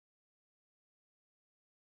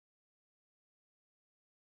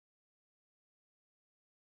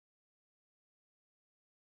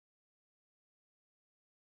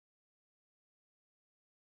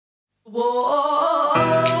Whoa,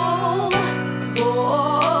 whoa, whoa,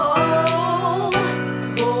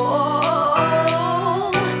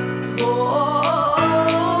 whoa.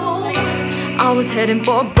 I was heading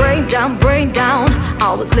for a breakdown.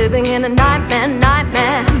 I was living in a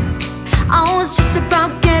nightmare. I was just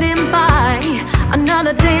about getting by.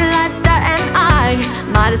 Another day like that and I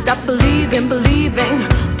might have stopped believing.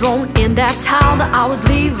 Thrown in that towel that I was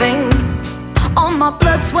leaving. All my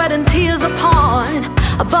blood, sweat and tears apart.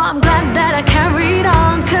 But I'm glad that I carried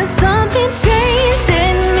on, 'cause something changed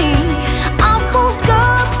in me. I woke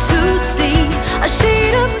up to see a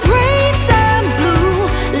shade of greens and blue,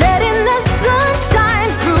 letting the sun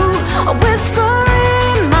shine through. A whisper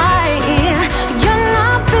in my ear, you're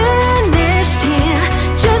not finished here.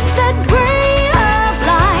 Just that ray of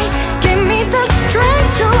light gave me the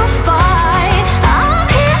strength to fight. I'm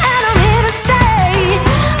here and I'm here to stay.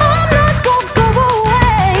 I'm not gonna go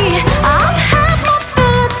away. I've had my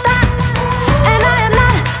fill of that, and I am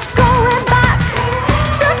not going back.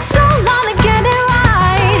 Took so long to get it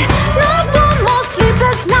right. Not one more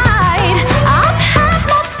sleepless night. I've had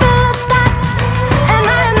my fill of that, and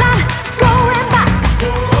I am not going back.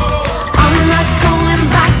 I'm not going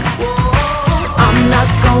back. I'm not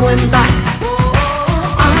going back.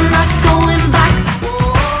 I'm not going back.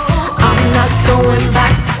 I'm not going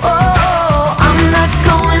back. Oh, I'm not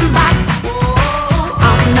going back.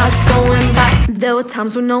 I'm not going back. There were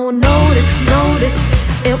times when no one noticed.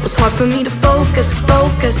 It was hard for me to focus.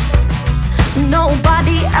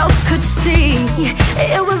 Nobody else could see.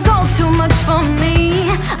 It was all too much for me.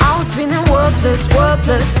 I was feeling worthless.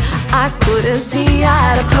 I couldn't see I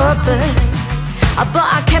had a purpose. But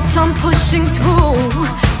I kept on pushing through,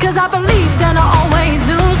 'cause I believed and I always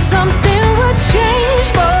knew something would change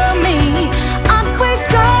for me. I'd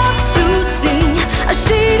wake up to see a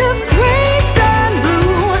shade of greens and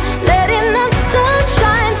blue, letting the sun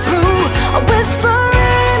shine through. A whisper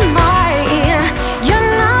in my ear,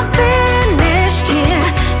 you're not finished here.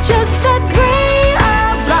 Just that ray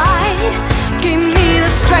of light gave me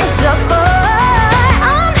the strength to fight.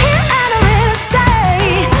 I'm here and I'm here to stay.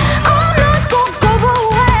 I'm not gonna go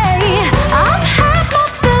away. I've had my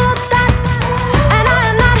fill of that, and I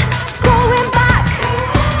am not going back.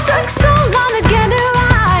 Took so long to get it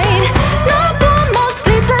right. Not one more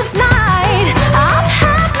sleepless night. I've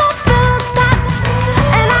had my fill of that,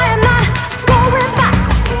 and I am not going back.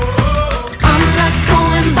 I'm not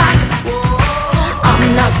going back. I'm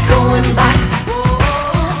not going back.